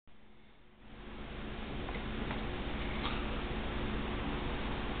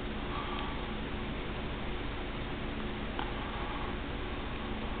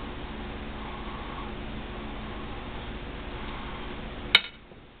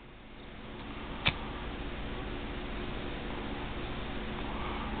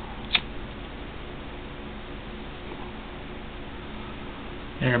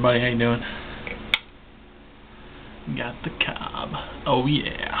Hey everybody, how you doing? Got the Cobb. Oh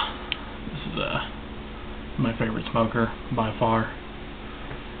yeah. This is my favorite smoker by far.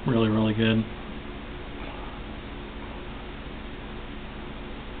 Really, really good.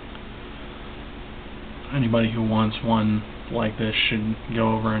 Anybody who wants one like this should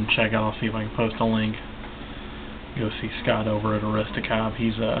go over and check out. I'll see if I can post a link. Go see Scott over at Arista Cobb.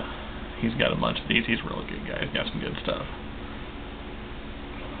 He's got a bunch of these. He's a really good guy. He's got some good stuff.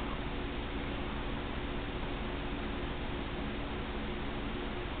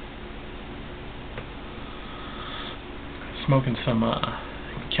 Smoking some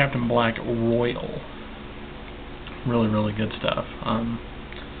Captain Black Royal. Really, really good stuff. I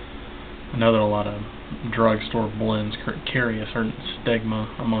know that a lot of drugstore blends carry a certain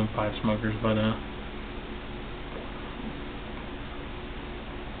stigma among pipe smokers, but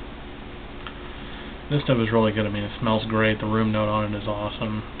this stuff is really good. I mean, it smells great. The room note on it is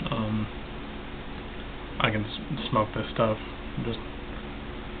awesome. I can smoke this stuff, just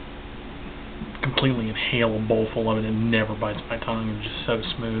completely inhale a bowl full of it. It never bites my tongue. It's just so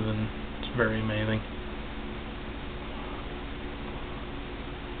smooth, and it's very amazing.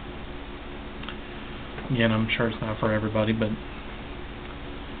 Again, I'm sure it's not for everybody, but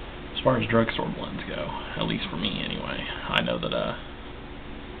as far as drugstore blends go, at least for me anyway, I know that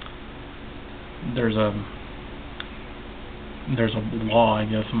there's a law, I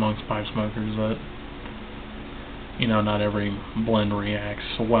guess, amongst pipe smokers that, you know, not every blend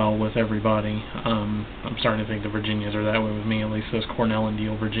reacts well with everybody. I'm starting to think the Virginias are that way with me, at least those Cornell and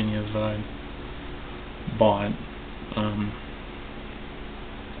Diehl Virginias that I bought.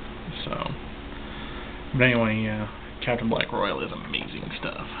 But anyway, yeah, Captain Black Royal is amazing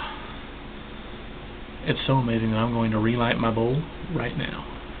stuff. It's so amazing that I'm going to relight my bowl right now.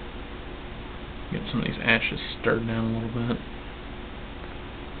 Get some of these ashes stirred down a little bit.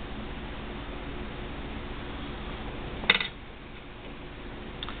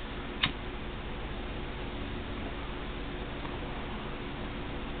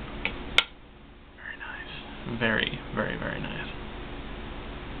 Very nice. Very, very, very nice.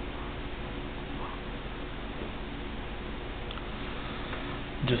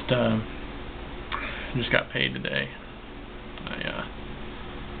 Just got paid today. I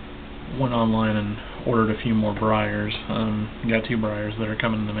went online and ordered a few more briars. Got 2 briars that are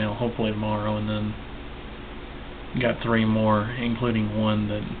coming in the mail hopefully tomorrow, and then got 3 more, including one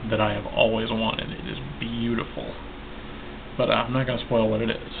that I have always wanted. It is beautiful, but I'm not going to spoil what it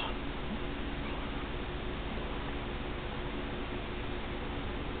is.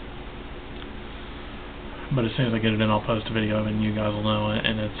 But as soon as I get it in, I'll post a video of it, and you guys will know it.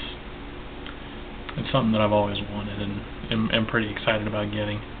 And it's something that I've always wanted, and am pretty excited about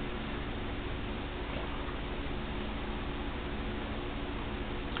getting.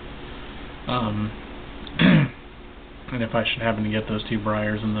 And if I should happen to get those 2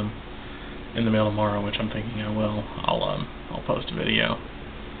 briars in the mail tomorrow, which I'm thinking I will, I'll post a video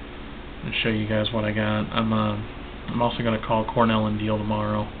and show you guys what I got. I'm also going to call Cornell and Diehl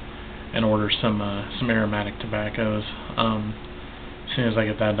tomorrow and order some aromatic tobaccos. As soon as I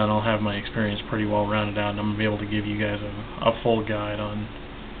get that done, I'll have my experience pretty well rounded out, and I'm going to be able to give you guys a full guide on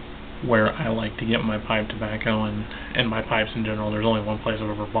where I like to get my pipe tobacco and my pipes in general. There's only one place I've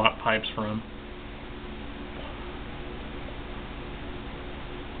ever bought pipes from.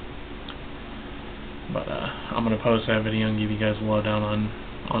 But I'm going to post that video and give you guys a lowdown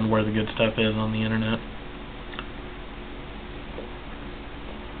on where the good stuff is on the internet.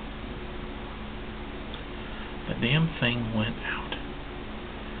 The damn thing went out.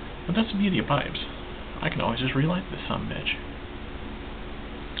 But that's the beauty of pipes. I can always just relight this sumbitch.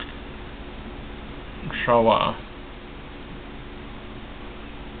 So,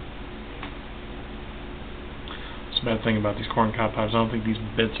 it's a bad thing about these corncob pipes. I don't think these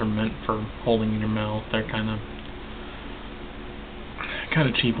bits are meant for holding in your mouth. They're kind of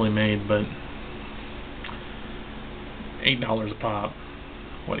cheaply made, but $8 a pop.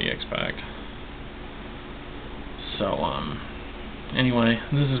 What do you expect? So, anyway,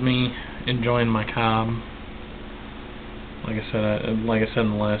 this is me enjoying my Cobb. Like I said in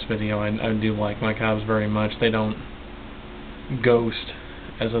the last video, I do like my Cobbs very much. They don't ghost,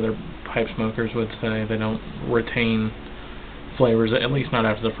 as other pipe smokers would say. They don't retain flavors, at least not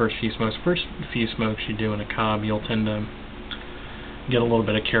after the first few smokes. First few smokes you do in a Cobb, you'll tend to get a little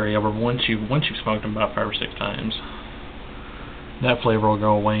bit of carryover. Once you've smoked them about 5 or 6 times, that flavor will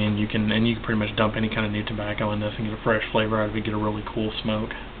go away, and you can pretty much dump any kind of new tobacco in this and get a fresh flavor out of it. Get a really cool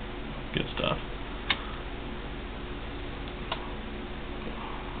smoke. Good stuff.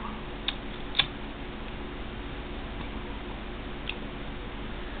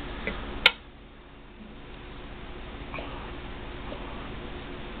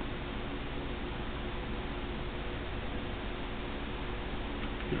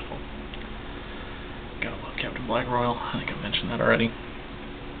 Beautiful. Gotta love Captain Black Royal. I think I mentioned that already.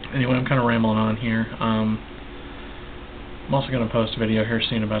 Anyway, I'm kind of rambling on here. I'm also going to post a video here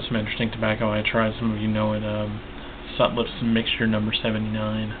soon about some interesting tobacco I tried. Some of you know it. Sutliff's Mixture Number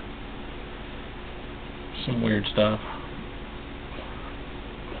 79. Some weird stuff.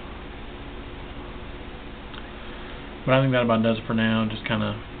 But I think that about does it for now. Just kind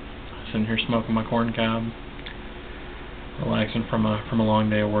of sitting here smoking my corn cob, relaxing from a long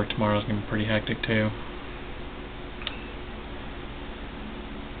day of work. Tomorrow's gonna be pretty hectic too.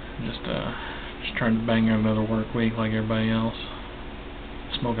 Just trying to bang out another work week like everybody else.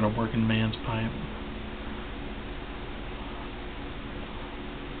 Smoking a working man's pipe.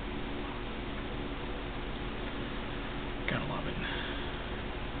 Gotta love it.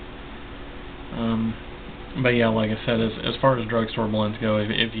 But yeah, like I said, as far as drugstore blends go,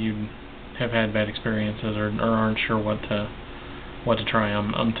 if you have had bad experiences or aren't sure what to try,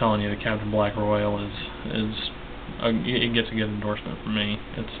 I'm telling you, the Captain Black Royal it gets a good endorsement from me.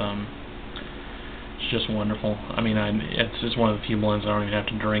 It's just wonderful. I mean, it's just one of the few blends I don't even have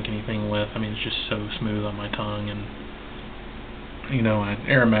to drink anything with. I mean, it's just so smooth on my tongue, and you know,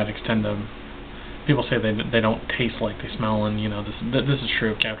 aromatics tend to. People say they don't taste like they smell, and you know, this is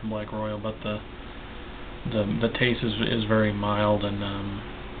true of Captain Black Royal, but the taste is very mild, and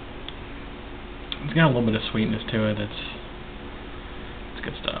it's got a little bit of sweetness to it. It's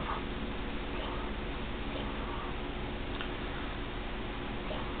good stuff.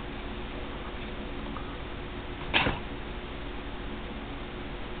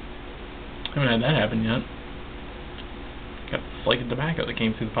 Haven't had that happen yet. Got a flake of tobacco that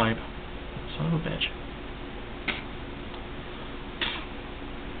came through the pipe. Son of a bitch.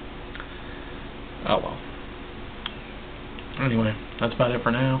 Oh well. Anyway, that's about it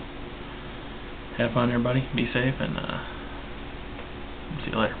for now. Have fun, everybody. Be safe, and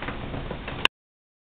see you later.